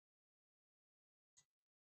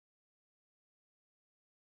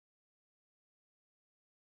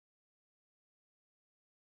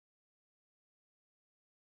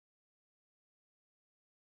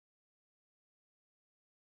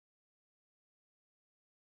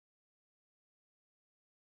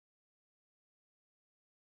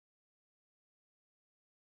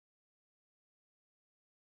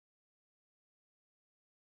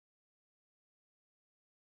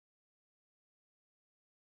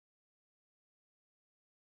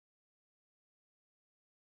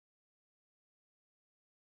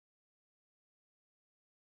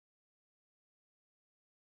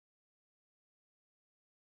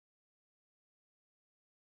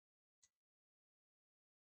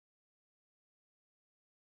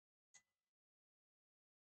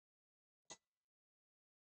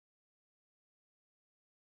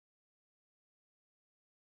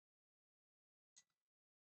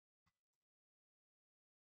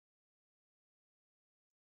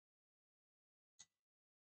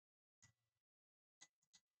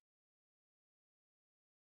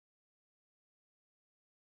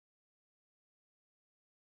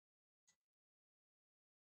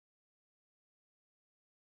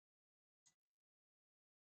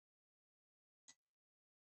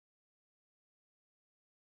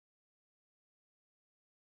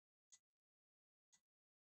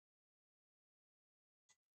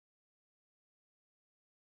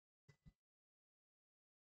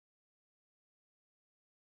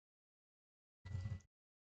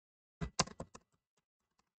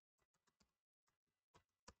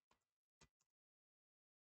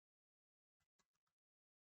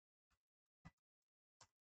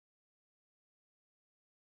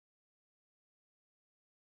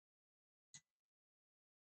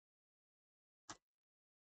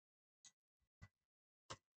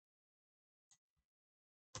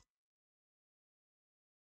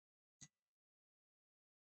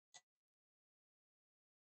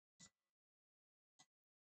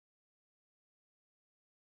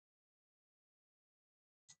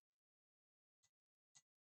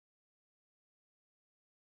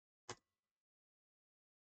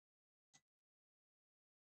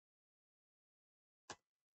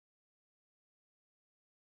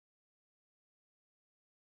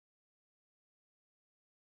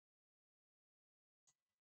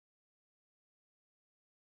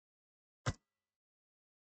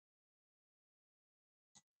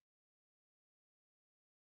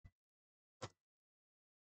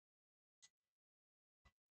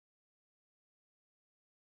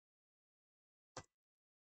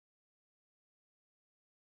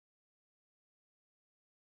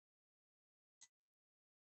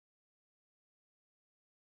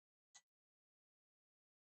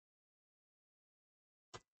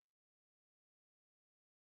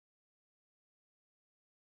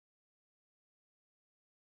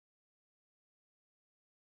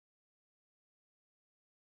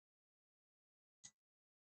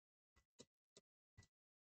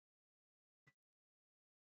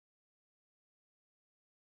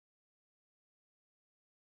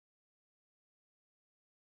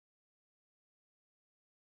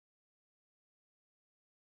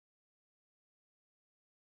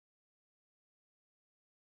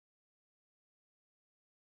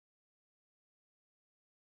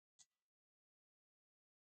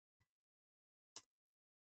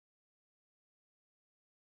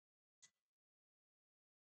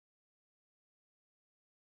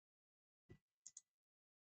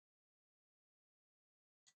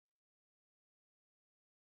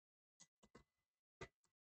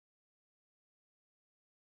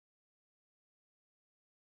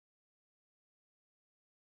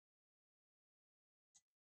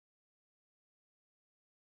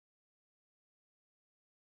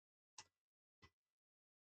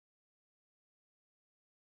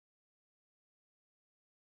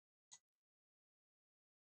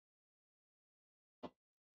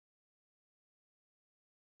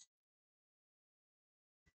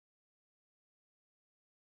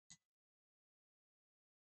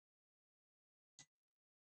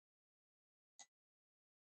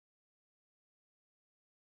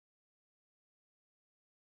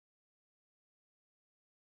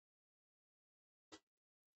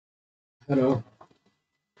Hello.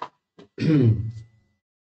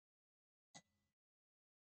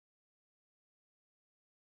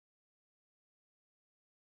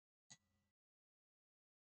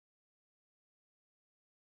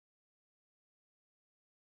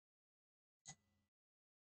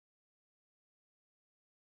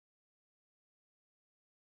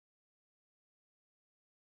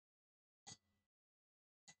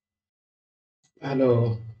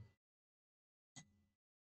 Hello.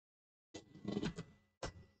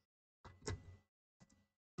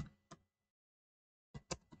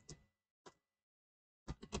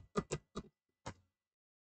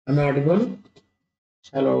 Am I audible?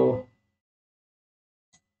 Hello.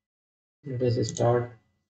 Let us start.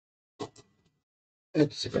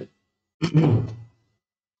 It's second.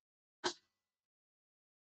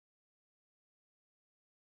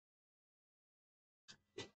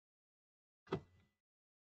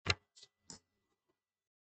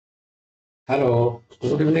 Hello.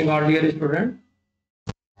 Good evening, all dear student.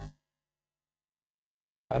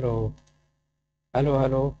 Hello. Hello.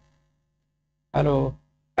 Hello. Hello.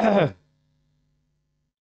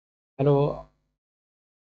 Hello.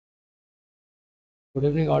 Good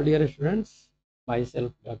evening, all dear students.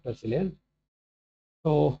 Myself, Dr. Silen.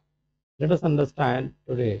 So let us understand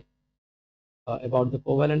today about the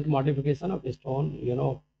covalent modification of histone.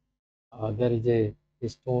 There is a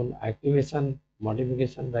histone activation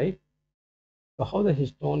modification, right? So how the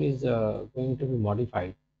histone is going to be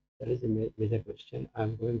modified? That is a major question I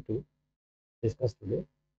am going to discuss today.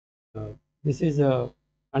 This is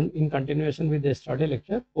in continuation with the study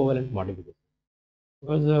lecture, covalent modification.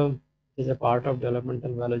 Because it is a part of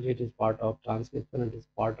developmental biology, it is part of transcription, it is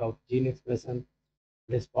part of gene expression,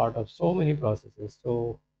 it is part of so many processes.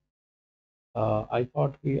 So I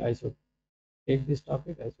thought I should take this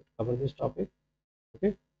topic, I should cover this topic.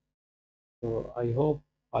 Okay. So I hope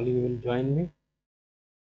all you will join me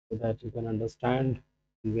so that you can understand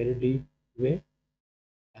in very deep way.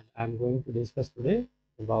 And I'm going to discuss today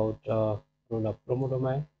about role of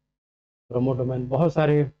bromodomain. ब्रोमोडोमेन बहुत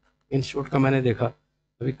सारे institute का मैंने देखा,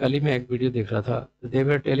 अभी कल ही मैं एक video देख रहा था, दे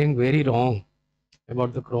were telling very wrong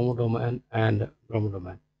about the क्रोमोडोमेन and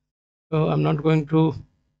ब्रोमोडोमेन. तो I am not going to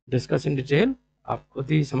discuss in detail. आप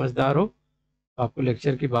खुद ही समझदार हो, आपको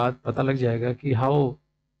लेक्चर की बात पता लग जाएगा कि how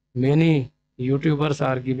many YouTubers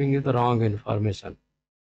are giving you the wrong information.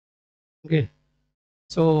 Okay,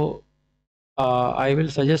 so I will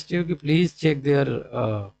suggest you to please check their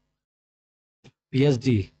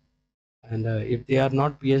PhD, and if they are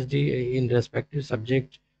not PhD in respective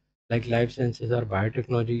subject like life sciences or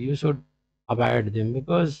biotechnology, you should avoid them,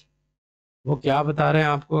 because वो क्या बता रहे हैं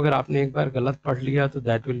आपको, अगर आपने एक बार गलत पढ़ लिया तो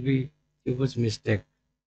that will be huge mistake,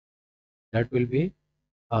 that will be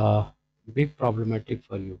big problematic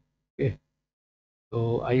for you. Okay, तो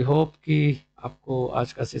I hope कि आपको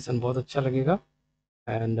आज का सेशन बहुत अच्छा लगेगा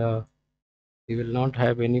and you will not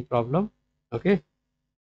have any problem. Okay,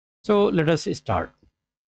 so let us start.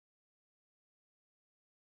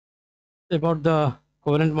 About the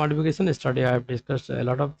covalent modification study, I have discussed a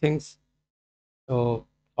lot of things. So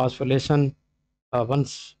phosphorylation,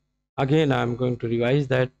 once again I am going to revise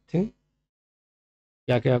that thing.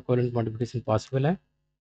 क्या क्या covalent modification possible है.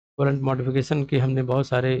 covalent modification की हमने बहुत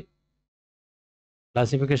सारे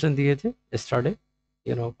classification दिए थे yesterday.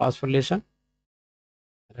 Phosphorylation,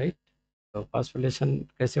 right? तो phosphorylation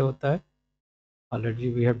कैसे होता है,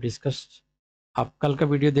 already we have discussed. आप कल का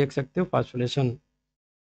वीडियो देख सकते हो. phosphorylation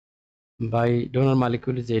by donor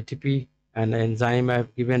molecule is ATP, and enzyme I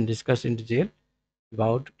have given discussed in detail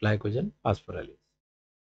about glycogen phosphorylase.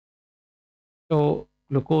 So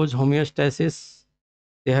glucose homeostasis,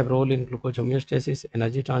 they have role in glucose homeostasis,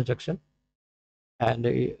 energy transduction, and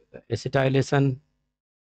acetylation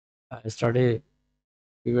study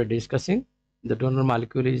we were discussing. The donor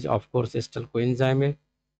molecule is of course acetyl coenzyme,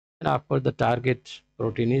 and of course the target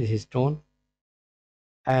protein is histone,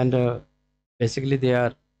 and basically they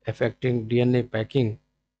are affecting DNA packing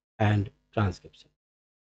and transcription.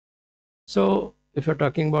 So if you're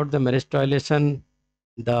talking about the meristylation,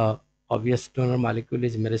 the obvious donor molecule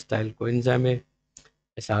is meristyl coenzyme,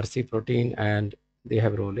 SRC protein, and they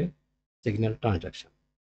have role in signal transduction.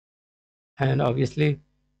 And obviously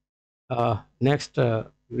next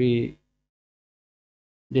we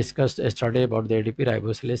discussed yesterday about the ADP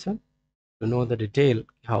ribosylation to know the detail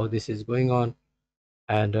how this is going on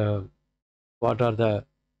and what are the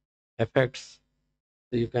effects.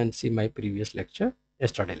 So you can see my previous lecture,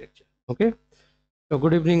 yesterday lecture. Okay, so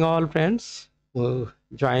good evening all friends who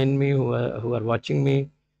join me, who are watching me.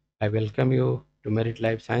 I welcome you to Merit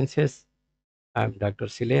Life Sciences. I'm Dr.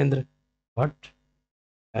 Silendra Bhatt,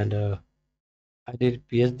 and I did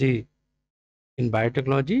PhD in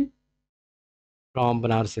biotechnology from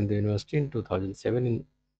Banaras Hindu University in 2007 in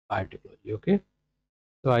biotechnology. Okay,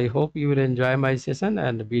 so I hope you will enjoy my session,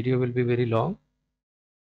 and the video will be very long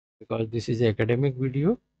because this is an academic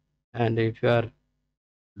video. And if you are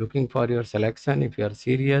looking for your selection, if you are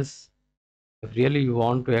serious, if really you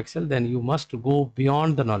want to excel, then you must go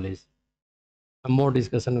beyond the knowledge. Some more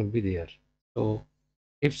discussion will be there. So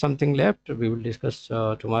if something left, we will discuss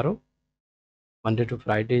tomorrow. Monday to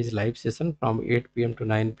Friday is live session from 8 p.m. to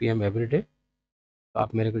 9 p.m. every day. तो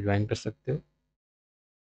आप मेरे को join कर सकते हो,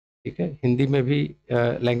 ठीक है। हिंदी में भी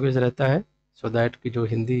लैंग्वेज रहता है, सो दैट कि जो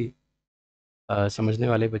हिंदी समझने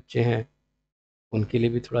वाले बच्चे हैं उनके लिए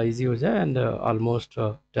भी थोड़ा इजी हो जाए, and almost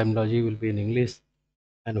terminology will be in English,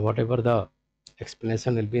 and what ever the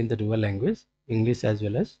explanation will be in the dual language, English as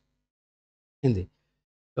well as Hindi.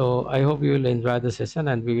 So I hope you will enjoy the session,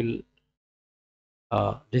 and we will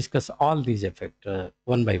discuss all these effects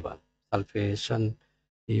one by one. Sulfation,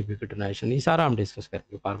 ubiquitination, ये सारा हम discuss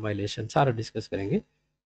करेंगे, फार्माइलेशन सारा discuss करेंगे।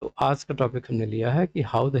 तो आज का topic हमने लिया है कि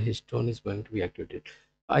how the histone is going to be activated.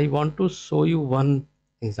 I want to show you one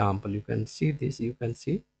example. You can see this, you can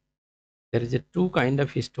see there is a two kind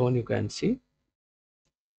of histone you can see,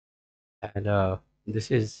 and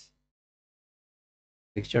this is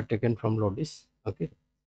picture taken from Lodis. Okay,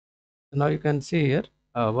 so now you can see here,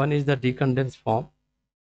 one is the decondensed form.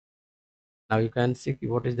 Now you can see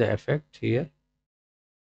what is the effect here.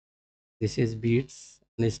 This is beads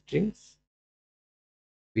and strings,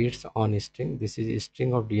 beads on string. This is a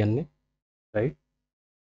string of DNA, right?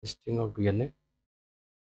 String of DNA,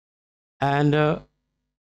 and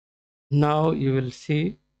now you will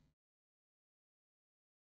see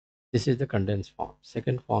this is the condensed form.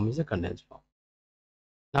 Second form is a condensed form.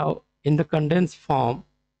 Now in the condensed form,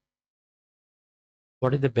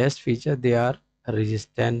 what is the best feature? They are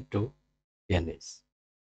resistant to DNAs,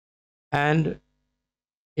 and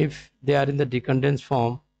if they are in the decondensed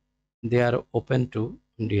form, they are open to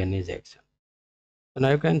DNase action. So now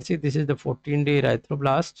you can see this is the 14-day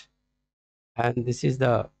erythroblast, and this is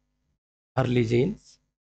the early genes,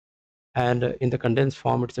 and in the condensed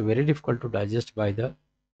form it's very difficult to digest by the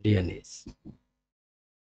DNase.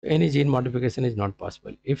 Any gene modification is not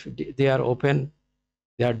possible. If they are open,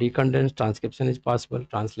 they are decondensed, transcription is possible,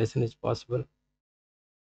 translation is possible,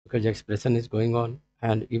 because expression is going on,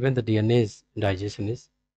 and even the DNase digestion is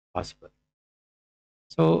possible.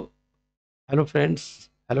 So hello friends,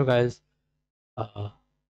 hello guys,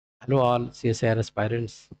 hello all CSIR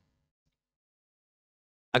aspirants.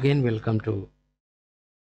 Again, welcome to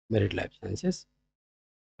Merit Life Sciences,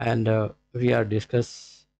 and we are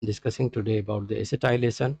discussing today about the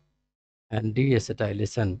acetylation and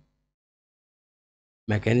deacetylation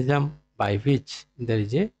mechanism by which there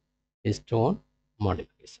is a histone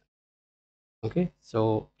modification. Okay,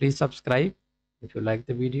 so please subscribe if you like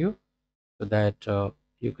the video, so that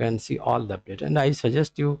you can see all the update, and I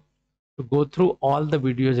suggest you to go through all the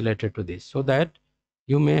videos related to this, so that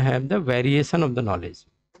you may have the variation of the knowledge.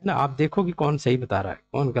 ना आप देखो कि कौन सही बता रहा है,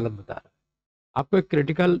 कौन गलत बता रहा है, आपको एक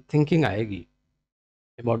क्रिटिकल थिंकिंग आएगी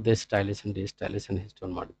about the acetylation, deacetylation,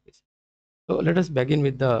 histone modification. So let us begin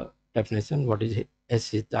with the definition. What is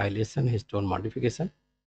acetylation, histone modification?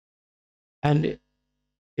 And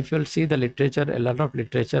if you'll see the literature, a lot of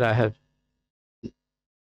literature I have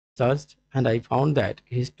searched, and I found that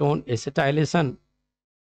histone acetylation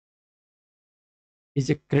is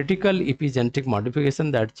a critical epigenetic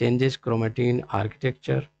modification that changes chromatin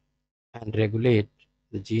architecture and regulate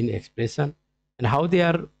the gene expression. And how they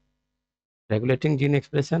are regulating gene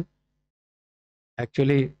expression?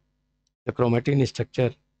 Actually, the chromatin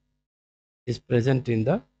structure is present in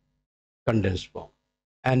the condensed form,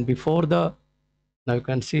 and before the, now you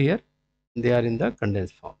can see here, they are in the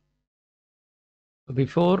condensed form. So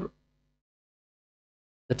before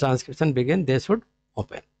the transcription begin, they should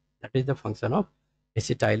open. That is the function of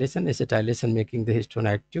acetylation. Acetylation making the histone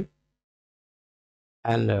active,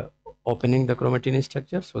 and opening the chromatin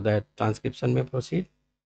structure so that transcription may proceed,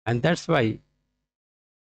 and that's why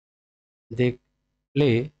they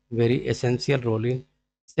play very essential role in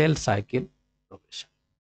cell cycle progression,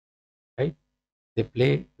 right? They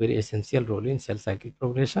play very essential role in cell cycle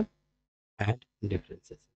progression and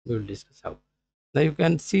differences. We will discuss how. Now you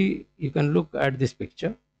can see, you can look at this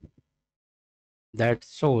picture that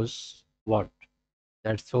shows what?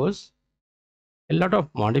 That shows a lot of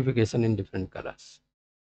modification in different colors.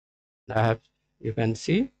 I have, you can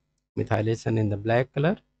see methylation in the black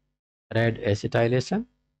color, red acetylation,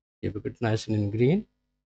 ubiquitination in green,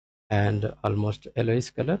 and almost yellowish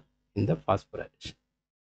color in the phosphorylation.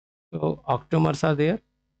 So octamers are there,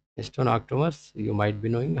 histone octamers. You might be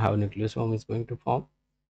knowing how nucleosome is going to form.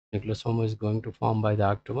 Nucleosome is going to form by the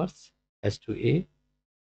octamers S2A,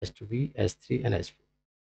 S2B, S3, and S4.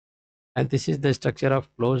 And this is the structure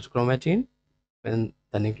of closed chromatin when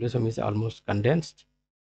the nucleosome is almost condensed.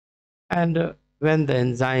 And when the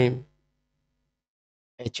enzyme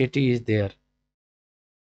HAT is there,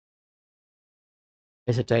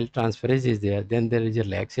 acetyl transferase is there, then there is a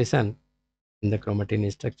relaxation in the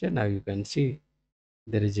chromatin structure. Now you can see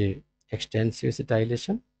there is a extensive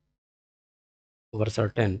acetylation over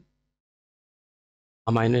certain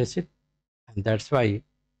amino acid, and that's why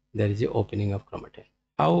there is a opening of chromatin.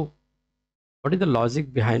 What is the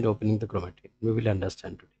logic behind opening the chromatin? We will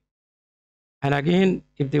understand today. And again,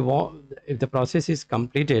 if the process is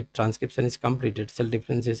completed, transcription is completed, cell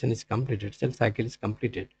differentiation is completed, cell cycle is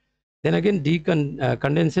completed, then again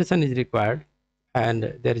condensation is required,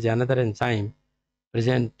 and there is another enzyme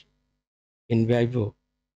present in vivo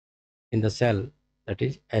in the cell, that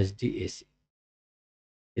is HDAC,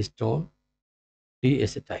 histone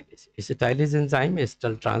deacetylase. Acetylase enzyme,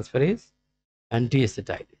 acetyl transferase, and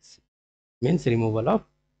deacetylase means removal of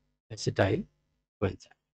acetyl coenzyme.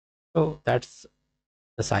 So that's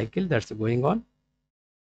the cycle that's going on.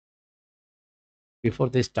 Before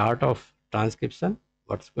the start of transcription,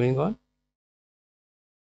 what's going on?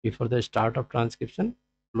 Before the start of transcription,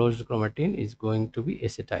 closed chromatin is going to be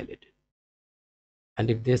acetylated. And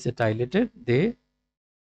if they acetylated, they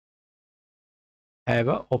have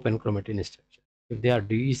a open chromatin structure. If they are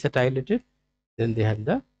deacetylated, then they have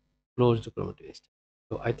the closed chromatin structure.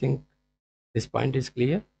 So I think this point is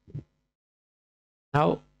clear.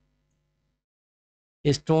 Now,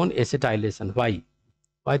 histone acetylation.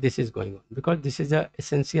 Why this is going on? Because this is an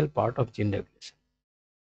essential part of gene regulation.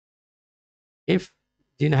 If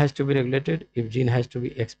gene has to be regulated, if gene has to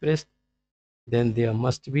be expressed, then there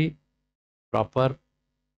must be proper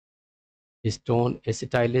histone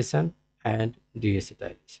acetylation and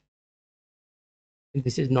deacetylation. If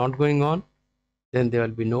this is not going on, then there will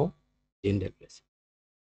be no gene regulation.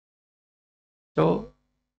 So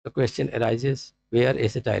the question arises, where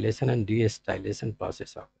acetylation and deacetylation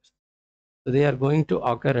process occurs. So they are going to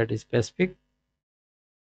occur at a specific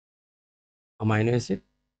amino acid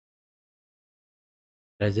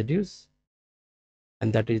residues,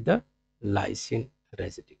 and that is the lysine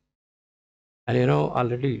residue. And you know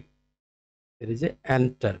already there is a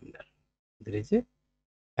N terminal. There is a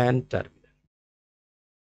N terminal.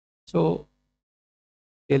 So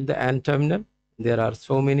till the N terminal, there are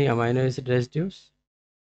so many amino acid residues,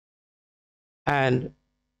 and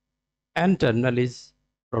N terminal is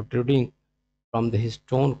protruding from the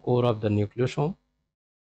histone core of the nucleosome,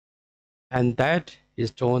 and that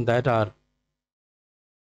histone that are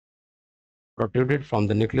protruded from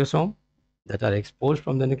the nucleosome, that are exposed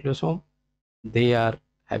from the nucleosome, they are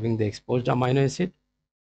having the exposed amino acid.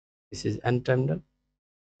 This is N terminal,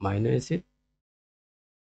 amino acid,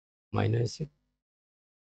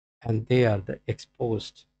 and they are the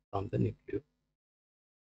exposed from the nucleosome.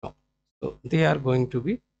 So they are going to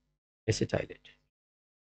be acetylated,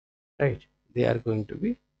 right? They are going to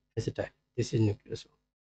be acetylated. This is nucleosome.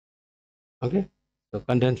 Okay, so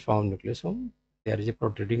condensed form nucleosome. There is a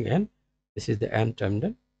protruding N. This is the N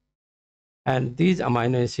terminal, and these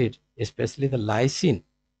amino acids, especially the lysine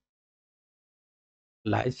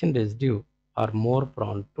residue, are more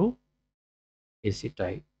prone to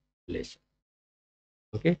acetylation.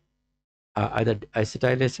 Okay, either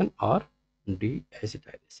acetylation or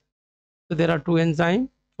deacetylation. So there are two enzymes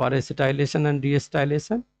for acetylation and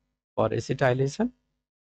deacetylation. For acetylation,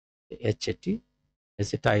 HAT,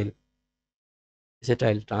 acetyl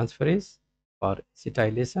transferase. For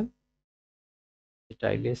acetylation,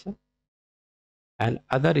 and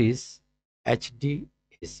other is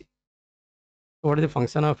HDAC. What is the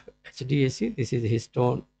function of HDAC? This is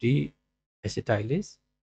histone deacetylase.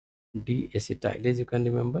 Deacetylase, you can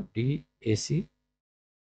remember, deacetylase,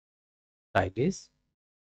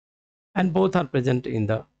 and both are present in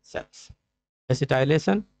the cells.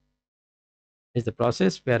 Acetylation is the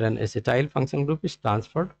process where an acetyl function group is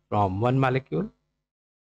transferred from one molecule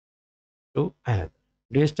to another.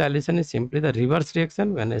 Deacetylation is simply the reverse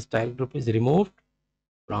reaction when acetyl group is removed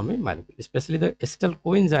from a molecule, especially the acetyl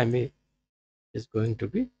coenzyme is going to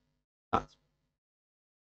be transferred.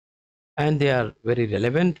 And they are very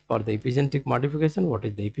relevant for the epigenetic modification. What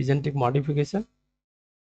is the epigenetic modification?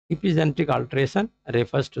 Epigenetic alteration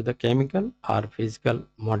refers to the chemical or physical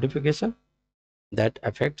modification that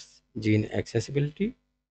affects gene accessibility,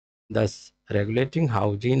 thus regulating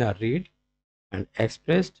how genes are read and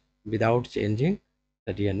expressed without changing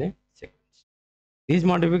the DNA sequence. These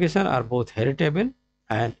modifications are both heritable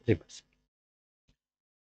and reversible.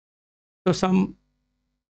 So some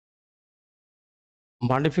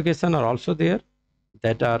Modification are also there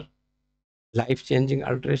that are life-changing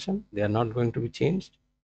alteration. They are not going to be changed.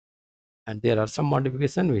 And there are some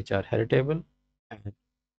modification which are heritable and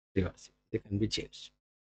reversible. They can be changed.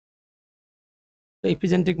 The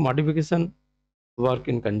epigenetic modification work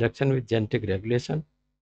in conjunction with genetic regulation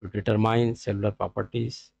to determine cellular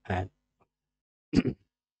properties. And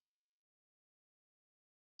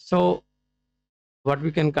so what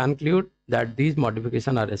we can conclude that these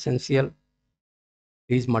modifications are essential,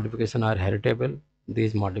 these modifications are heritable,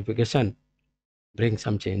 these modifications bring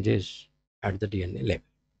some changes at the DNA level.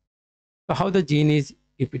 So how the gene is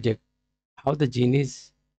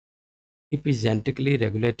epigenetically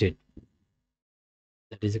regulated,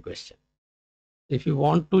 that is a question. If you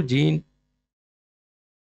want to gene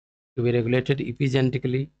to be regulated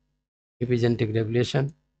epigenetically, epigenetic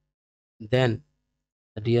regulation, then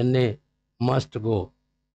the DNA must go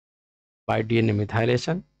by DNA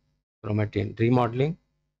methylation, chromatin remodeling,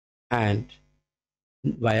 and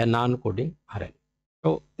via non-coding RNA.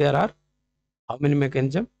 So there are how many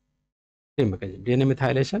mechanisms? Three mechanisms: DNA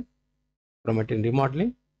methylation, chromatin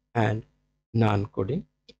remodeling, and non-coding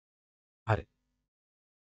RNA.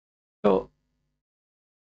 So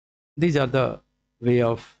these are the way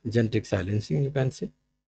of genetic silencing, you can say.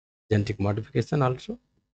 Genetic modification also.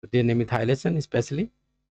 So DNA methylation especially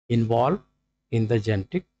involved in the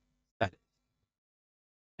genetic silence.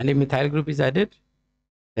 And if methyl group is added,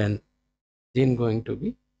 then gene going to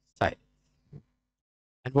be silent.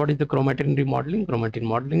 And what is the chromatin remodeling? Chromatin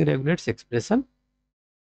modeling regulates expression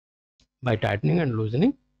by tightening and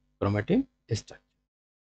loosening chromatin structure.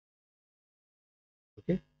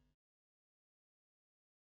 Okay.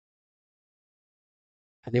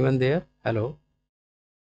 Anyone there? Hello.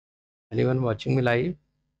 Anyone watching me live?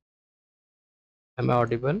 Am I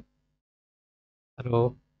audible?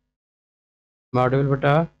 Hello. Am I audible,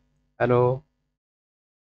 beta? Hello.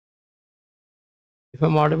 If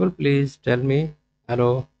I'm audible, please tell me.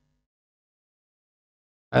 Hello.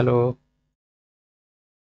 Hello.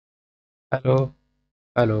 Hello.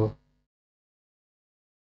 Hello.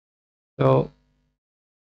 So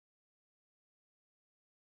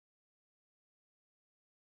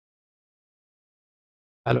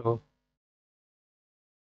hello.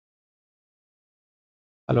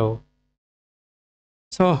 Hello.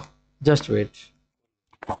 So just wait.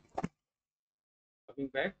 Coming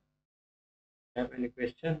back. Have any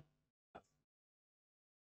question?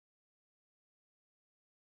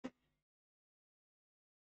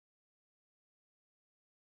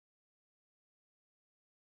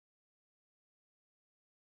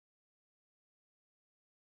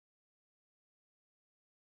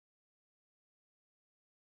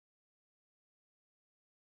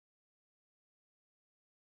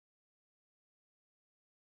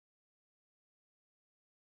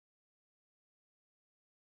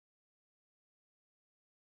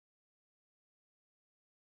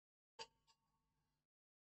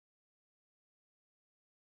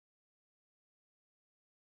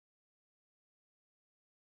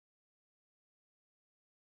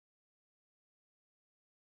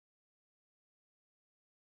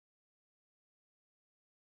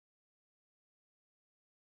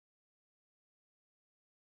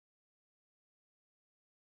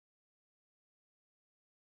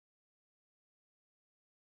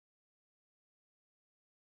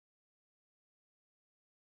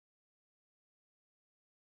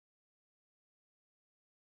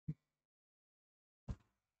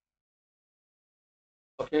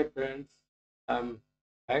 Okay, friends. I'm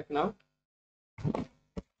back now.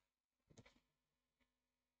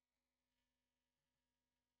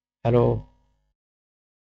 Hello.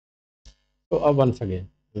 So once again,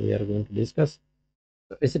 we are going to discuss.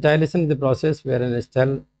 So acetylation is the process where an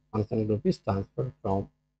acetyl function group is transferred from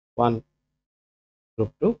one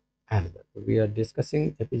group to another. So we are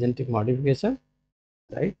discussing epigenetic modification,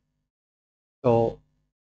 right? So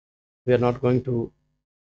we are not going to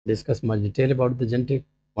discuss much detail about the genetic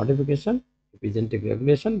modification, epigenetic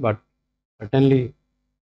regulation, but certainly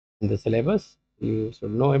in the syllabus you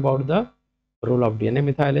should know about the role of DNA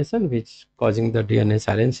methylation, which causing the DNA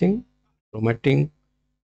silencing, chromatin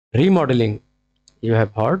remodeling. You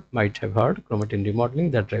have heard, might have heard, chromatin remodeling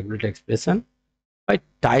that regulate expression by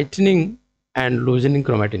tightening and loosening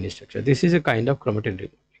chromatin structure. This is a kind of chromatin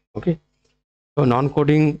remodeling. Okay. So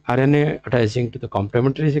non-coding RNA attaching to the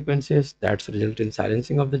complementary sequences that's result in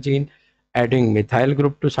silencing of the gene, adding methyl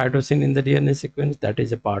group to cytosine in the DNA sequence, that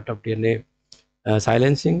is a part of DNA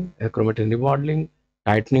silencing, chromatin remodeling,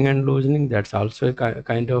 tightening and loosening, that's also a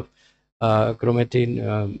kind of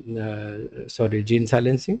gene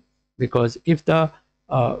silencing, because if the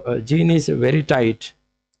gene is very tight,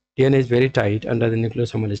 DNA is very tight under the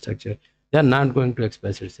nucleosomal structure. They are not going to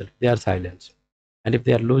express itself. They are silenced. And if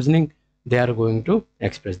they are loosening, they are going to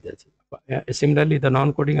express themselves. Similarly, the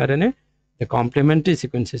non-coding RNA, the complementary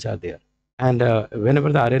sequences are there. And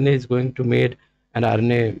whenever the RNA is going to made an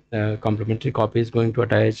RNA complementary copy is going to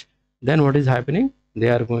attach, then what is happening? They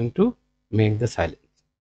are going to make them silent.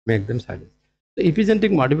 The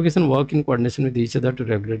epigenetic modification work in coordination with each other to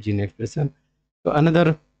regulate gene expression. So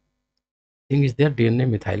another thing is their DNA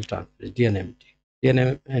methyl transferase, DNMT.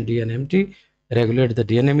 DNA and DNMT regulate the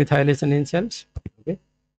DNA methylation in cells. Okay.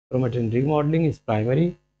 Chromatin remodeling is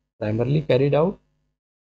primarily carried out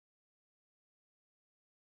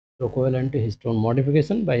through covalent histone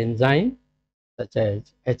modification by enzyme such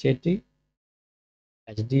as HAT,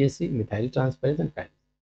 HDAC, methyl transferase, and kinase.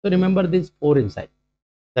 So remember these four enzymes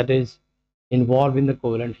that is involved in the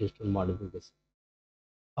covalent histone modification.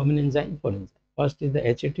 How many enzymes? Four enzymes. First is the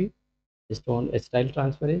HAT, histone acetyl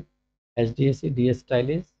transferase, HDAC,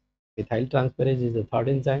 deacetylase, methyl transferase is the third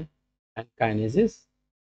enzyme, and kinase is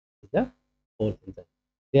the fourth enzyme.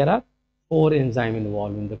 There are four enzymes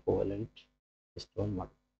involved in the covalent histone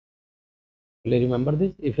modification. Will you remember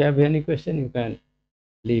this? If you have any question, you can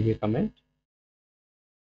leave a comment.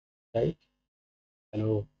 Right?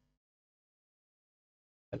 Hello.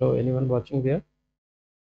 Hello, anyone watching there?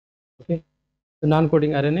 Okay. So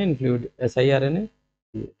non-coding RNA include siRNA.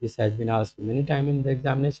 This has been asked many times in the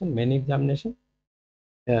examination, many examination.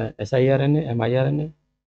 siRNA, miRNA,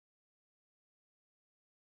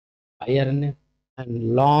 iRNA,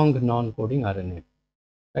 and long non-coding RNA.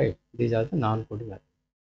 Right? These are the non-coding RNA.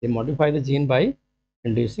 They modify the gene by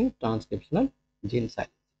inducing transcriptional gene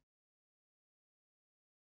silence.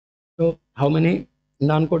 So how many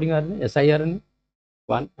non-coding RNA? siRNA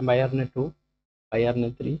 1, miRNA 2,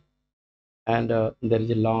 iRNA 3, and there is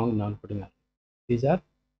a long non-coding RNA. These are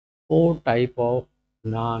four type of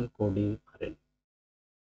non-coding RNA.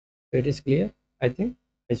 So it is clear. I think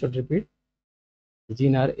I should repeat. The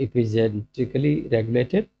genes are epigenetically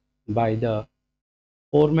regulated by the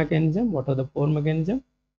four mechanism. What are the four mechanism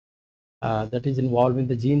that is involved in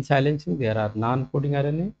the gene silencing? There are non-coding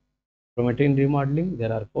RNA, chromatin remodeling.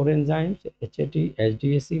 There are four enzymes: HAT,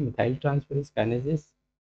 HDAC, methyl transferase, kinases,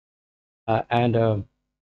 and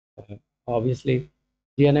obviously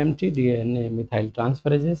DNMT, DNA methyl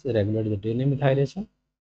transferases regulate the DNA methylation,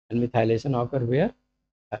 and methylation occur where?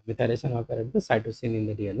 Methylation occur at the cytosine in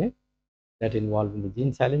the DNA that involved in the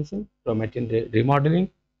gene silencing. Chromatin remodeling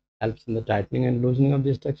helps in the tightening and loosening of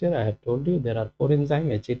the structure. I have told you there are four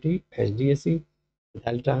enzymes: HAT, HDAC,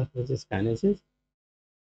 methyl transferases, kinases.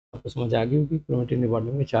 आपको समझ आ गई होगी chromatin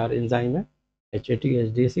remodeling में चार enzyme है: HAT,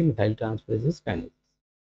 HDAC, methyl transferases, kinases.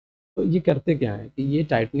 तो ये करते क्या है कि ये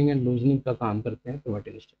टाइटनिंग एंड लूजनिंग का काम करते हैं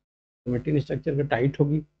क्रोमेटिन स्ट्रक्चर। क्रोमेटिन स्ट्रक्चर अगर टाइट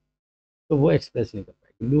होगी तो वो एक्सप्रेस नहीं कर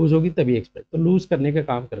पाएगी, लूज होगी तभी एक्सप्रेस। तो लूज करने का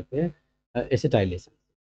काम करते हैं एसिटाइलेशन।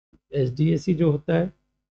 एसडीएसी जो होता है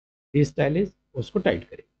डीस्टाइलेज उसको टाइट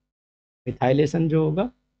करेगा, मिथाइलेशन जो होगा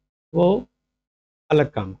वो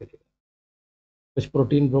अलग काम करेगा। कुछ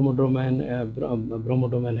प्रोटीन ब्रोमोडोमैन है,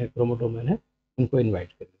 क्रोमोडोमैन है, उनको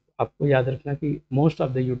इन्वाइट करेगा। आपको याद रखना कि मोस्ट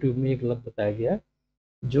ऑफ द यूट्यूब में एक लफ्ज़ बताया गया है,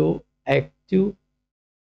 जो एक्टिव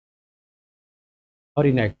और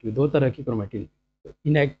इनएक्टिव दो तरह की क्रोमैटिन।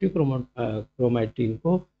 इनएक्टिव क्रोमैटिन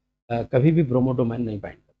को कभी भी ब्रोमोडोमैन नहीं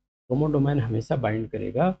बाइंड करता। ब्रोमोडोमैन हमेशा बाइंड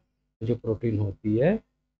करेगा, जो प्रोटीन होती है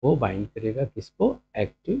वो बाइंड करेगा किसको?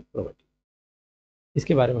 Active chromatin.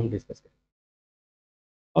 इसके बारे में हम डिस्कस करेंगे।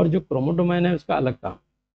 और जो क्रोमोडोमैन है उसका अलग काम,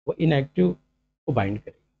 वो इनएक्टिव को बाइंड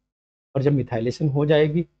करेगा। और जब मिथाइलेशन हो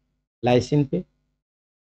जाएगी लाइसिन पे,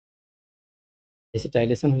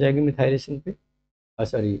 एसिटाइलेशन हो जाएगी मिथाइलेशन पे,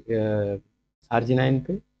 सॉरी आर्जिनाइन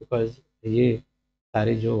पे, बिकॉज ये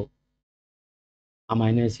सारे जो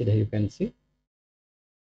अमाइनो एसिड है, you can see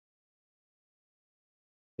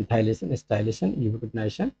methylation, acetylation,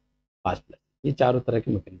 यूबिक्विनेशन, phosphorylation, ये चारों तरह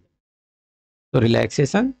के मैकेनिज्म। तो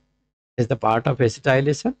relaxation is the part of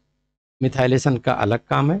acetylation. Methylation का अलग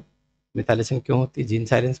काम है। मिथाइलेशन क्यों होती है? जीन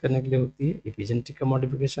साइलेंस करने के लिए होती है। एपिजेनेटिक का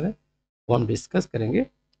मॉडिफिकेशन है, वो हम डिस्कस करेंगे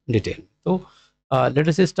डिटेल में। तो let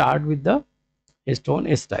us start with the histone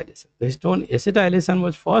acetylation. The histone acetylation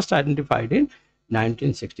was first identified in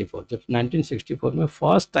 1964। जब 1964 में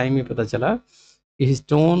फर्स्ट टाइम ये पता चला कि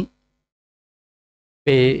हिस्टोन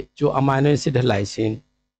पे जो अमाइनो एसिड है लाइसिन,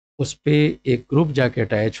 उस पे एक ग्रुप जाके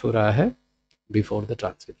अटैच हो रहा है before the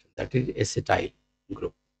transcription, that is acetyl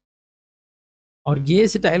group. और ये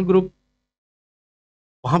एसिटाइल ग्रुप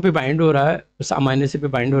वहाँ पे बाइंड हो रहा है, उस अमाइनो एसिड पे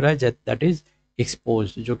बाइंड हो रहा है दैट इज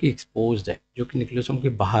एक्सपोज्ड, जो कि एक्सपोज्ड है, जो कि न्यूक्लियोसोम के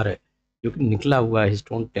बाहर है, जो कि निकला हुआ है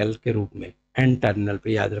हिस्टोन टेल के रूप में एन टर्मिनल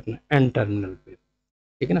पे। याद रखना एन टर्मिनल पे,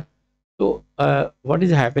 ठीक है ना। So what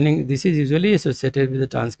is happening? This is usually associated with the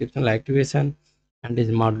transcriptional activation and is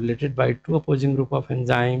modulated by two opposing group of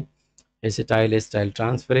enzyme, acetyl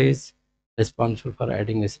transferase, responsible for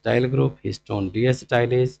adding acetyl group, histone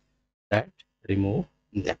deacetylase, that remove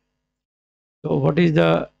them. So what is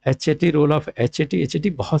the HAT role of HAT?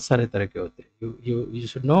 HAT बहुत सारे तरह के होते हैं. You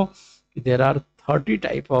should know there are 30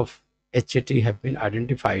 type of HAT have been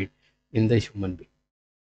identified in the human being.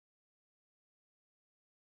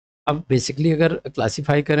 अब basically अगर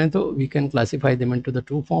classify करें तो we can classify them into the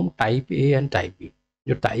two form, type A and type B.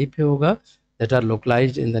 जो टाइप ए होगा that are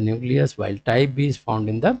localised in the nucleus, while type B is found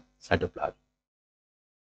in the cytoplasm.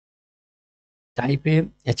 Type A,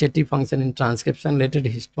 HAT function in transcription related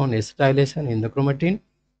histone acetylation in the chromatin,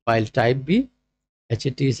 while type B,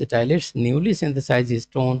 HAT acetylates newly synthesized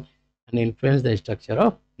histone and influence the structure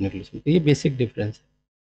of nucleus. तो ये basic difference है.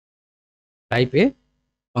 Type a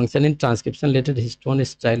function in transcription related histone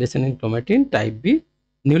acetylation in chromatin, type B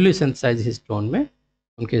newly synthesized histone में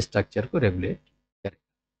उनके structure को regulate करेगा.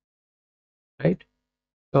 Right.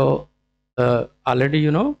 तो already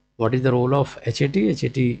you know what is the role of HAT.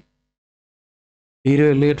 HAT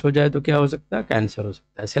deregulate हो जाए तो क्या हो सकता है? कैंसर हो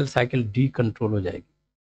सकता है. सेल साइकिल डी कंट्रोल हो जाएगी.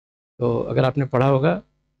 तो अगर आपने पढ़ा होगा,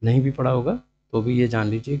 नहीं भी पढ़ा होगा तो भी ये जान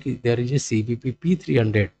लीजिए कि there is a CBP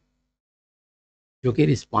P300 जो कि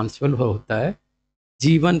रिस्पॉन्सिबल होता है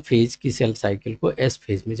G1 फेज की सेल साइकिल को S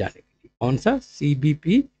फेज में जाने के लिए. कौन सा?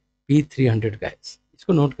 CBP P300 guys.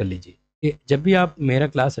 इसको नोट कर लीजिए. जब भी आप मेरा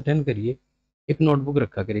क्लास अटेंड करिए एक नोटबुक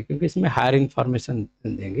रखा करिए, क्योंकि इसमें हायर इंफॉर्मेशन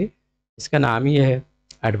देंगे. इसका नाम ही है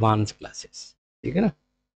एडवांस क्लासेस. ठीक है ना.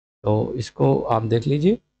 तो इसको आप देख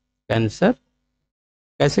लीजिए. कैंसर,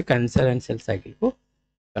 कैसे कैंसर एंड सेल साइकिल को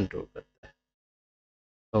कंट्रोल करता है.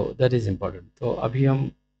 तो दैट इज इम्पोर्टेंट. तो अभी हम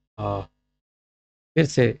फिर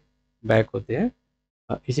से बैक होते हैं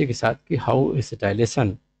इसी के साथ कि how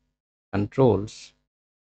acetylation controls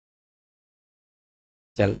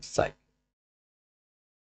cell cycle.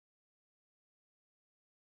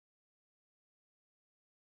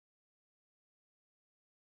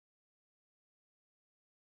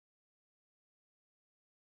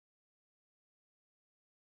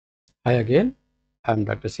 Hi again, I'm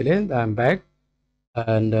Dr. Shilendra. I'm back,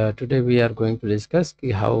 and today we are going to discuss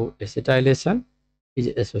how acetylation is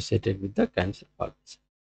associated with the cancer formation.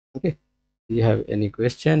 Okay, if you have any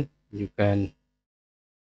question, you can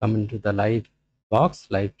come into the live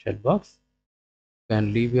chat box. You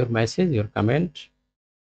can leave your message, your comment.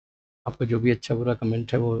 आपको जो भी अच्छा बुरा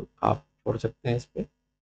comment है वो आप छोड़ सकते हैं इस पर.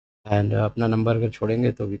 एंड अपना नंबर अगर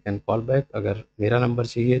छोड़ेंगे तो वी कैन कॉल बैक. अगर मेरा नंबर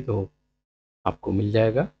चाहिए तो आपको मिल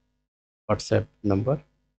जाएगा व्हाट्सएप नंबर.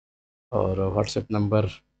 और व्हाट्सएप नंबर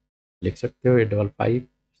लिख सकते हो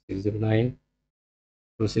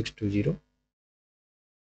 8556092620.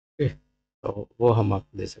 ओके, तो वो हम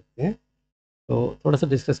आपको दे सकते हैं. तो थोड़ा सा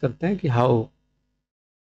डिस्कस करते हैं कि how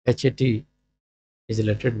HAT is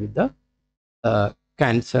related with the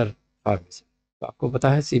cancer formation. तो आपको पता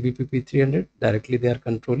है CBP P300 directly they are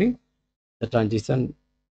controlling the transition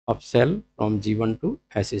of cell from G1 to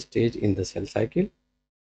S stage in the cell cycle,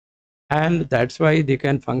 and that's why they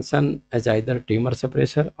can function as either tumor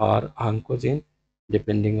suppressor or oncogene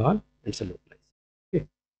depending on its localization. Okay.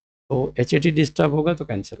 तो HAT disturb होगा तो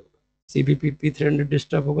cancer होगा, CBP P300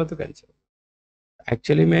 disturb होगा तो cancer होगा.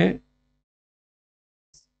 Actually में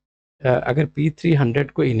अगर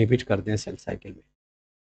P300 को इनहिबिट कर दें सेल साइकिल में,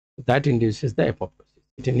 that induces the apoptosis.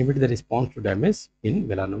 It inhibits the response to damage in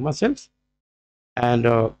melanoma cells, and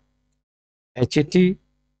HAT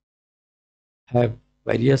have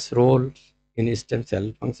various roles in stem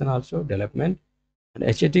cell function also development, and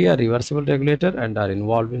HAT are reversible regulator and are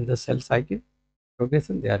involved in the cell cycle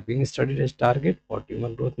progression. They are being studied as target for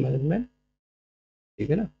tumor growth management. ठीक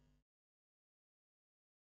है ना.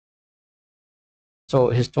 So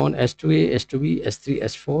histone H2A, H2B, H3,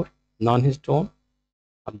 H4 non histone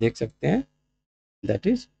आप देख सकते हैं, that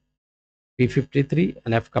is P53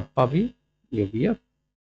 and F kappa B UBF,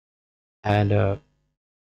 and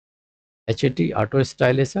HAT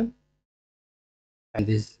autoacetylation, and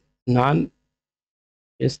this non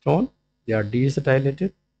histone they are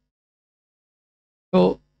deacetylated.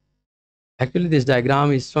 So actually this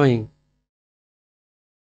diagram is showing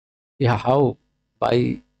how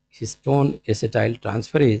by histone acetyl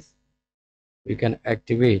transferase we can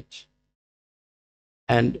activate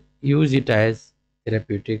and use it as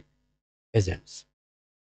therapeutic agents.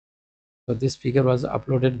 So this figure was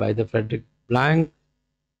uploaded by the Frederick Blank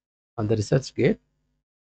on the research gate.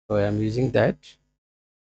 So I am using that.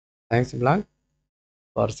 Thanks Blank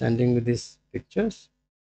for sending me these pictures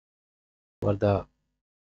for the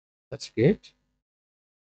research gate.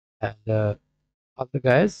 And all the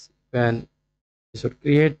guys, you should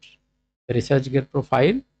create a research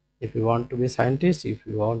profile if you want to be a scientist, if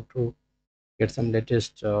you want to get some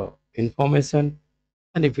latest information,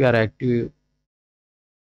 and if you are active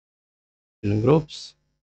in groups,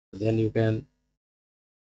 then you can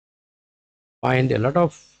find a lot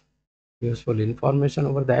of useful information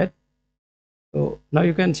over that. So now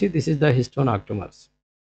you can see this is the histone octamers.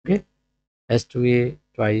 Okay, H2A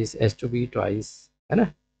twice, H2B twice,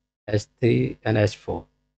 and H3 and H4.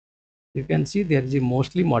 You can see there is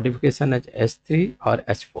mostly modification at H3 or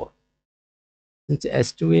H4. Since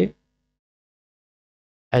H2A,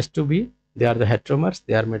 H2B, they are the heteromers.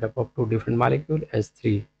 They are made up of two different molecules.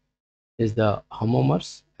 H3 is the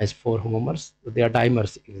homomers, H4 homomers. So they are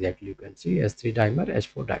dimers exactly. You can see H3 dimer,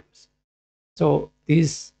 H4 dimers. So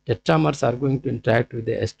these tetramers are going to interact with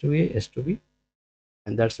the H2A, H2B,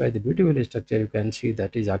 and that's why the beautiful structure you can see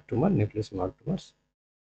that is octamer, nucleus octamers.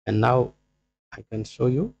 And now I can show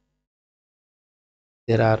you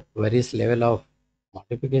there are various level of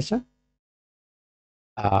modification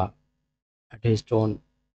at histone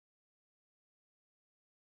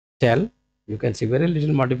shell. You can see very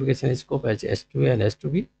little modification scope as H2A and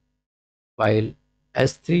H2B, while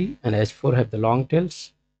H3 and H4 have the long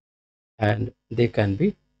tails and they can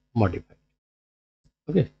be modified.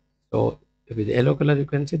 Okay, so with yellow color you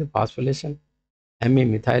can see the phosphorylation, Me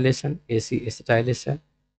methylation, AC acetylation,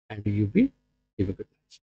 and UV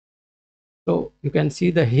ubiquitination. So you can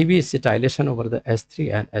see the heavy acetylation over the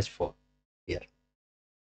H3 and H4 here.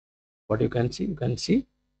 What you can see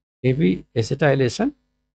heavy acetylation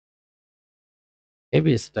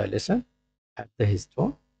at the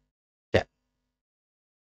histone shell,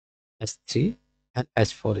 H3 and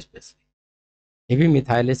H4 especially. Heavy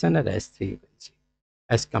methylation at H3 you can see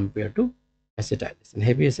as compared to acetylation,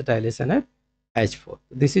 heavy acetylation at H4.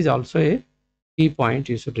 This is also a key point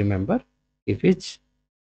you should remember. If each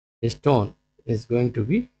histone is going to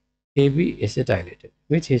be heavy acetylated,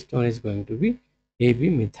 which histone is going to be heavy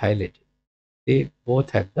methylated, they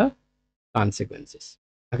both have the consequences.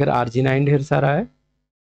 अगर arginine ढेर सारा है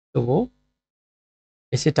तो वो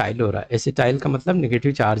acetyl हो रहा है. Acetyl का मतलब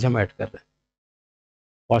नेगेटिव चार्ज हम ऐड कर रहे हैं,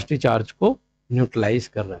 पॉजिटिव चार्ज को न्यूट्रलाइज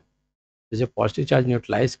कर रहे हैं. तो जब पॉजिटिव चार्ज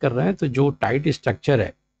न्यूट्रलाइज कर रहे हैं तो जो टाइट स्ट्रक्चर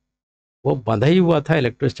है वो बंधा ही हुआ था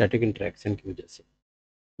इलेक्ट्रोस्टैटिक इंटरेक्शन की वजह से,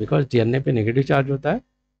 बिकॉज डीएनए पे नेगेटिव चार्ज होता है,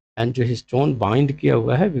 एंड जो हिस्टोन बाइंड किया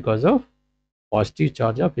हुआ है because of positive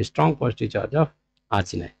charge of strong positive charge of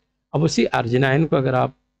arginine. अब उसी आर्जिनाइन को अगर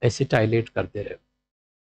आप एसिटाइलेट करते रहे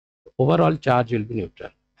तो overall charge will be neutral,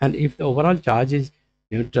 and if the overall charge is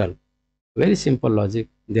neutral, very simple logic,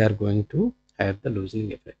 they are going to have the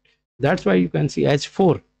loosening effect. That's why you can see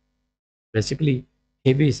H4 basically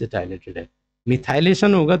heavy acetylated है.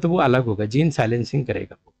 Methylation होगा तो वो अलग होगा, gene silencing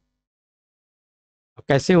करेगा वो.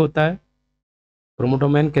 कैसे होता है,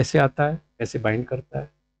 क्रोमोडोमेन कैसे आता है, कैसे बाइंड करता है,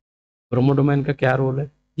 ब्रोमोडोमेन का क्या रोल है,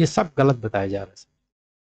 ये सब गलत बताया जा रहा है.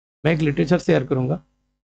 मैं एक लिटरेचर शेयर करूंगा,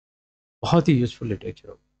 बहुत ही यूजफुल लिटरेचर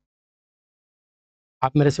होगा,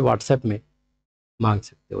 आप मेरे से व्हाट्सएप में मांग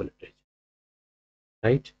सकते हो लिटरेचर,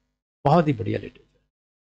 राइट. बहुत ही बढ़िया लिटरेचर,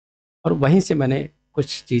 और वहीं से मैंने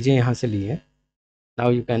कुछ चीज़ें यहाँ से ली हैं.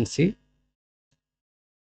 Now you can see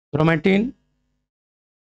chromatin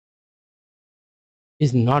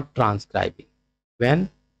is not transcribing when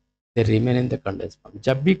they remain in the condense form.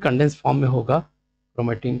 जब भी कंडेंस फॉर्म में होगा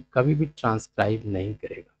क्रोमेटिन कभी भी ट्रांसक्राइब नहीं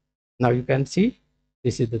करेगा. Now you can see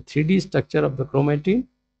this is the 3D structure of the chromatin,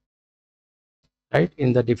 right,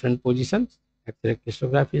 in the different positions, x-ray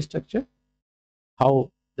क्रिस्टोग्राफी structure, how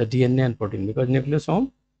the DNA and protein, because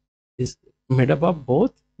nucleosome is made up of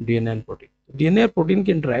both DNA and protein. DNA और protein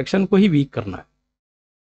की interaction को ही week करना है,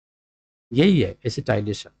 यही है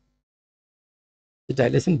acetylation.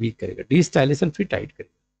 Acetylation week करेगा, डीस्टाइलेशन फिर tight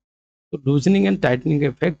करेगा. तो loosening and tightening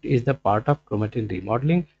effect is the part of chromatin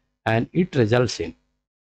remodelling and it results in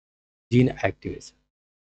gene activation.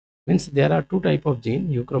 Means there are two type of gene,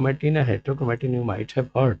 euchromatin and heterochromatin, you might have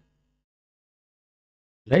heard,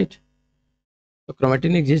 right? So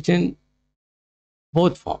chromatin exists in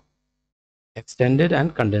both form, extended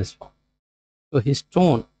and condensed form. So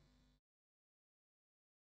histone,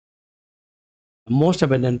 the most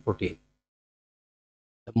abundant protein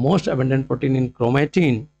in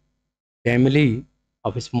chromatin family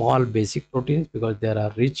of small basic proteins, because they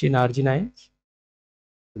are rich in arginines.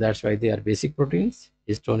 So that's why they are basic proteins.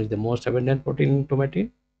 Histone is the most abundant protein in chromatin.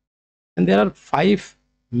 And there are 5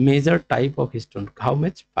 major type of histone. How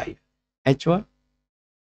much? 5. H1,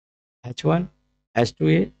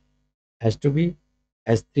 H2A, H2B,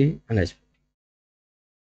 H3 and H4.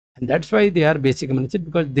 And that's why they are basic amino acids,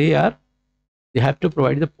 because they have to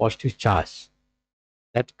provide the positive charge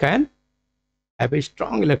that can have a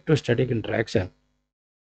strong electrostatic interaction,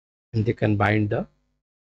 and they can bind the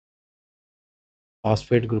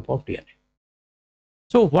phosphate group of DNA.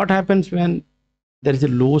 So what happens when there is a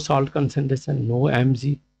low salt concentration, no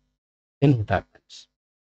Mg? Then what happens?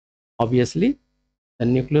 Obviously, the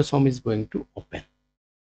nucleosome is going to open.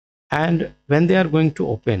 And when they are going to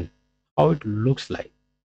open, how it looks like?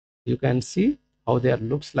 You can see how they are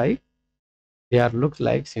looks like. They are looks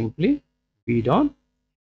like simply bead on.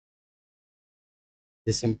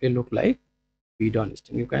 They simply look like bead on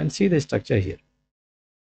sting. You can see the structure here.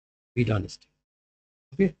 Bead on sting.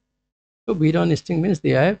 Okay. So bead on sting means they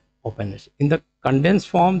have openness. In the condensed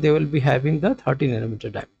form, they will be having the 30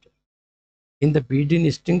 nanometer diameter. In the bead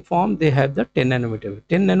in sting form, they have the 10 nanometer.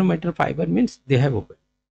 10 nanometer fiber means they have open.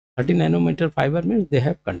 30 nanometer fiber means they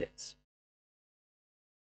have condensed.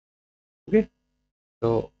 Okay.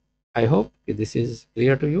 So I hope this is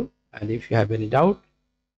clear to you. And if you have any doubt,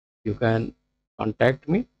 you can contact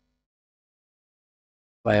me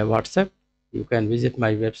via WhatsApp. You can visit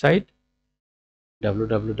my website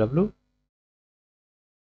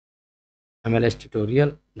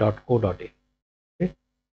www.mlstutorial.co.in. Okay.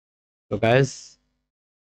 So guys,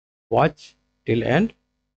 watch till end.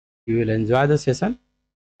 You will enjoy the session.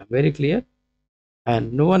 I'm very clear,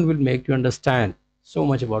 and no one will make you understand so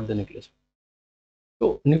much about the nucleosome.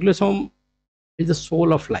 So nucleosome is the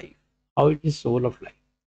soul of life. How it is soul of life?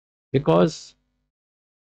 Because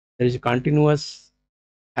there is a continuous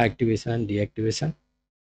activation and deactivation.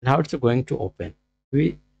 And how it's going to open?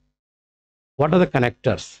 What are the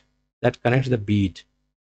connectors that connect the bead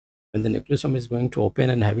when the nucleosome is going to open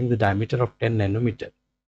and having the diameter of 10 nanometer?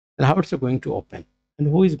 And how it's going to open? And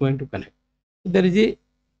who is going to connect? So there is a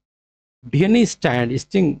DNA stand,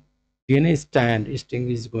 sting. DNA stand,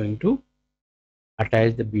 sting is going to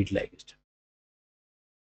attach the bead ligand.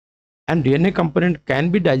 And DNA component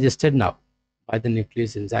can be digested now by the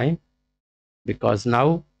nuclease enzyme, because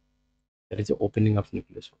now there is an opening of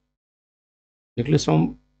nucleosome.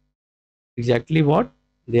 Nucleosome, exactly what?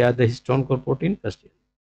 They are the histone core protein first.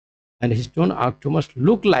 And histone must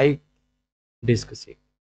look like disc shape.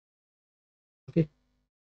 Okay.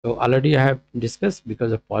 So already I have discussed,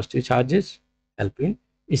 because of positive charges help in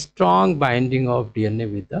strong binding of DNA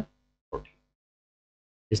with the protein,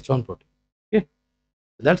 histone protein. Okay.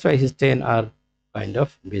 So that's why histone are kind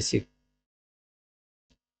of basic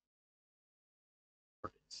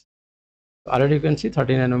proteins. So already you can see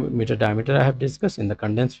 30 nanometer diameter I have discussed in the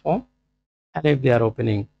condensed form. And if they are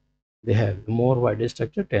opening, they have more wider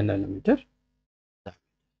structure, 10 nanometer.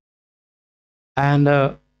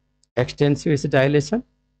 And extensive acetylation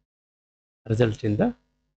result in the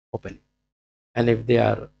opening. And if they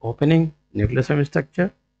are opening nucleosome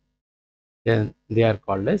structure, then they are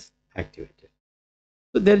called as activated.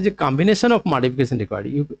 So there is a combination of modification required.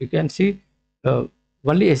 You can see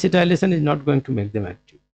only acetylation is not going to make them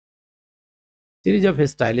active. Series of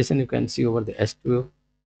acetylation you can see over the S2,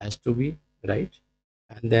 S2B, right?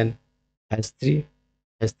 And then S3,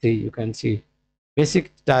 S3 you can see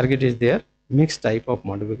basic target is there. Mixed type of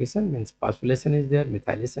modification means phosphorylation is there,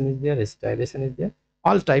 methylation is there, acetylation is there,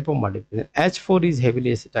 all type of modification. H4 is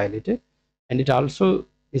heavily acetylated, and it also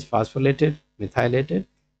is phosphorylated, methylated,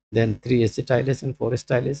 then 3 acetylation, 4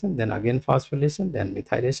 acetylation, then again phosphorylation, then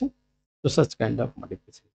methylation. So such kind of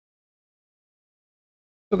modification.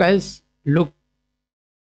 So guys, look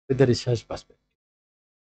with the research perspective.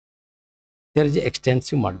 There is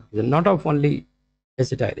extensive modification, not of only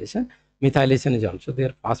acetylation, methylation is also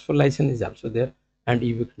there, phosphorylation is also there, and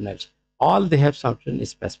ubiquinol. All they have certain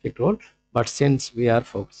specific role, but since we are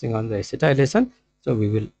focusing on the acetylation, so we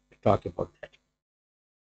will talk about that.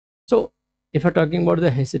 So if we're talking about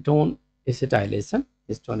the histone acetylation,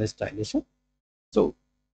 so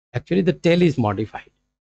actually the tail is modified,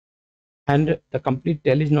 and the complete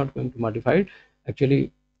tail is not going to be modified.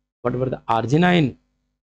 Actually, whatever the arginine,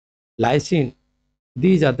 lysine,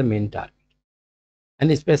 these are the main target.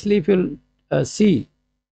 And especially if you see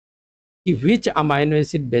which amino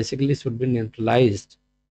acid basically should be neutralized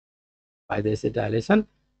by the acetylation,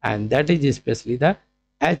 and that is especially the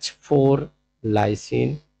H4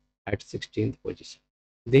 lysine at 16th position.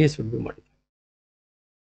 They should be modified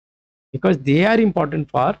because they are important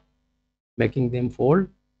for making them fold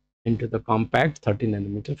into the compact 30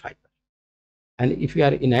 nanometer fiber. And if you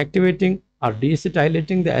are inactivating or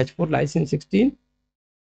deacetylating the H4 lysine 16,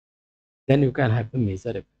 then you can have the major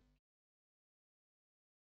effect.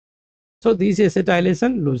 So these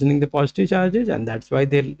acetylation loosening the positive charges, and that's why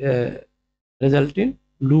they result in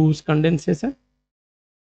loose condensation.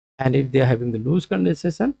 And if they are having the loose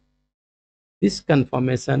condensation, this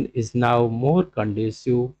conformation is now more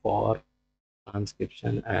conducive for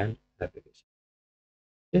transcription and replication.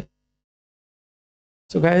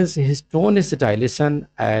 So guys, histone acetylation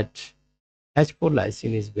at H4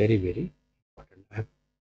 lysine is very, very important. I have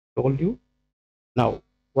told you. Now,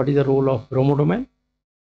 what is the role of bromodomain?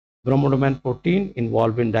 Bromodomain protein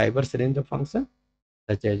involved in diverse range of function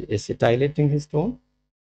such as acetylating histone,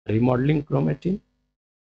 remodeling chromatin,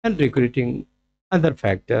 and recruiting other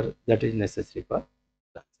factor that is necessary for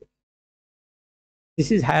transcription.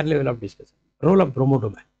 This is higher level of discussion. Role of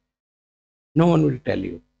bromodomain. No one will tell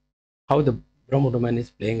you how the bromodomain is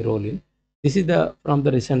playing role in. This is the from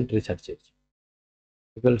the recent researches.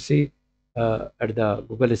 You will see at the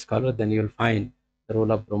Google Scholar, then you will find the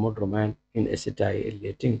role of bromodomain in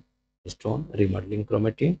acetylating histone, remodeling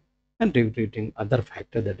chromatin, and recruiting other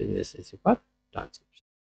factor that is necessary for transcription.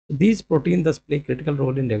 So these proteins thus play critical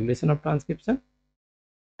role in regulation of transcription.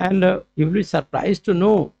 And you will be surprised to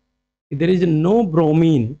know there is no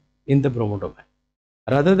bromine in the bromodomain.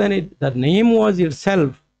 Rather than it, the name was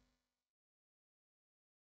itself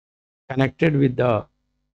connected with the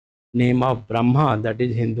name of Brahma, that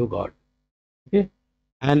is Hindu god. Okay,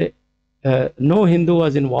 and no Hindu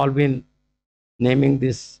was involved in naming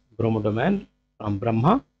this bromodomain from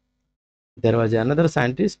Brahma. There was another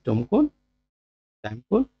scientist, Tumkul,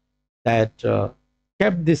 that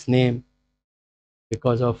kept this name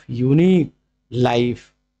because of unique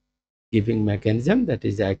life giving mechanism, that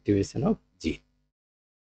is the activation of gene.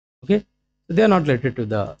 Okay, so they are not related to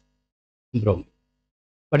the bromine,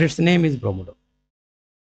 but its name is bromodomain.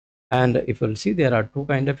 And if you'll see, there are two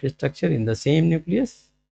kind of structure in the same nucleus,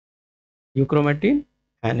 euchromatin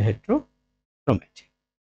and heterochromatin.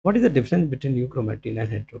 What is the difference between euchromatin and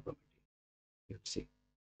heterochromatin?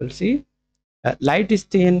 You'll see light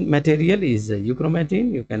stain material is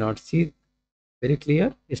euchromatin. You cannot see very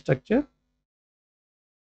clear structure.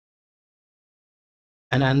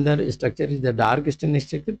 And another structure is the dark stain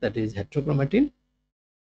structure, that is heterochromatin,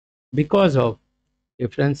 because of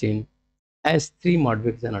difference in S3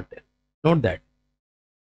 modification or tail. Note that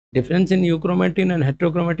difference in euchromatin and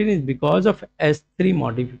heterochromatin is because of S3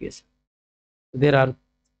 modification. There are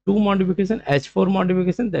two modification, H4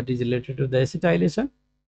 modification, that is related to the acetylation,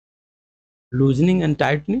 loosening and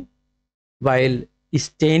tightening, while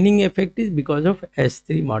staining effect is because of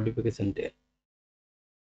S3 modification tail,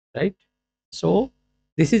 right? So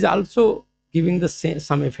this is also giving the same,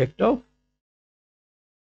 some effect of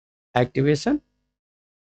activation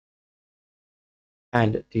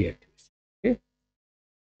and deactivation. Okay,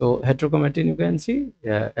 so heterochromatin, you can see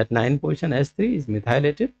at 9 position S3 is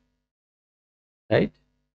methylated, right?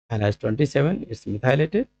 And as 27 is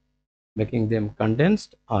methylated, making them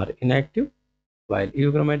condensed or inactive, while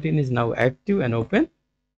euchromatin is now active and open.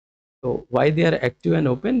 So why they are active and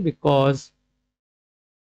open? Because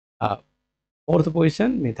fourth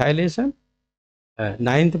position methylation,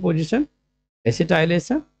 ninth position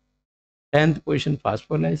acetylation, 10th position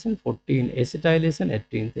phosphorylation, 14 acetylation,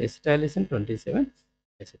 18th acetylation, 27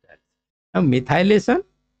 acetylation. Now methylation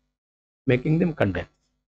making them condense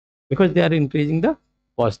because they are increasing the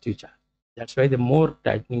positive charge. That's why the more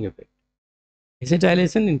tightening effect.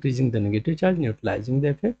 Acetylation increasing the negative charge, neutralizing the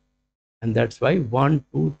effect, and that's why 1,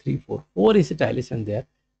 2, 3, 4, 4 acetylation there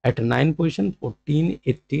at 9 position, 14,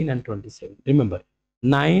 18, and 27. Remember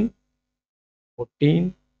 9,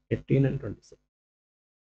 14, 18, and 27.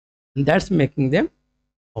 And that's making them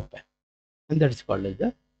open, and that's called as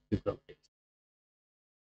the euchromatin.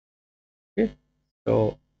 Okay,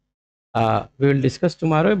 so we will discuss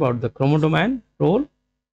tomorrow about the chromodomain role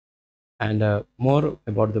and more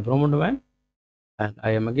about the bromodomain. And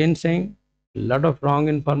I am again saying a lot of wrong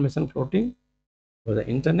information floating over the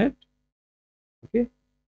internet. Okay,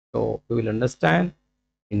 so we will understand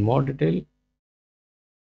in more detail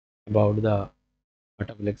about the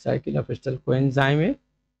metabolic cycle of acetyl coenzyme A,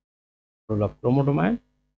 role of bromodomain,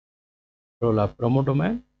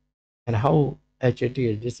 and how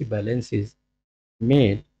HAT-HDC balance is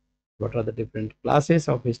made. What are the different classes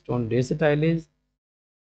of histone deacetylase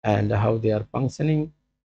and how they are functioning,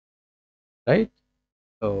 right?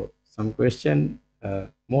 So some question,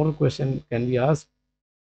 more question can be asked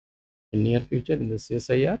in near future in the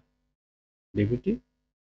CSIR, DBT,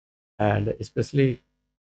 and especially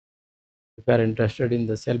if you are interested in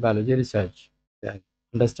the cell biology research, then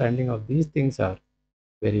understanding of these things are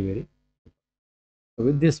very, very. So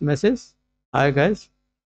with this message, hi guys,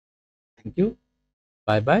 thank you,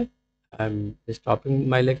 bye bye. I'm stopping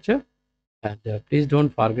my lecture, and please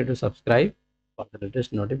don't forget to subscribe for the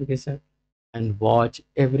latest notification and watch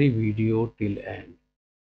every video till end.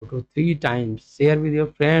 Go to 3 times, share with your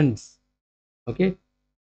friends, okay,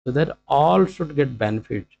 so that all should get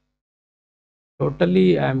benefit.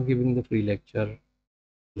 Totally, I am giving the free lecture on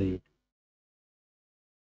the YouTube.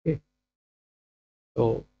 Okay.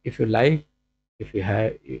 So if you like, if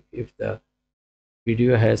the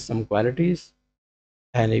video has some qualities,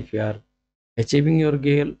 and if you are achieving your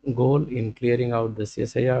goal in clearing out the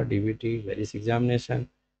CSIR, DBT, various examination,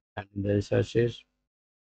 and the researches,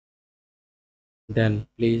 then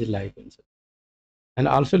please like and subscribe. And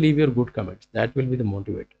also leave your good comments. That will be the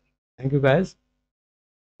motivator. Thank you guys.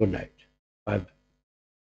 Good night. Bye bye.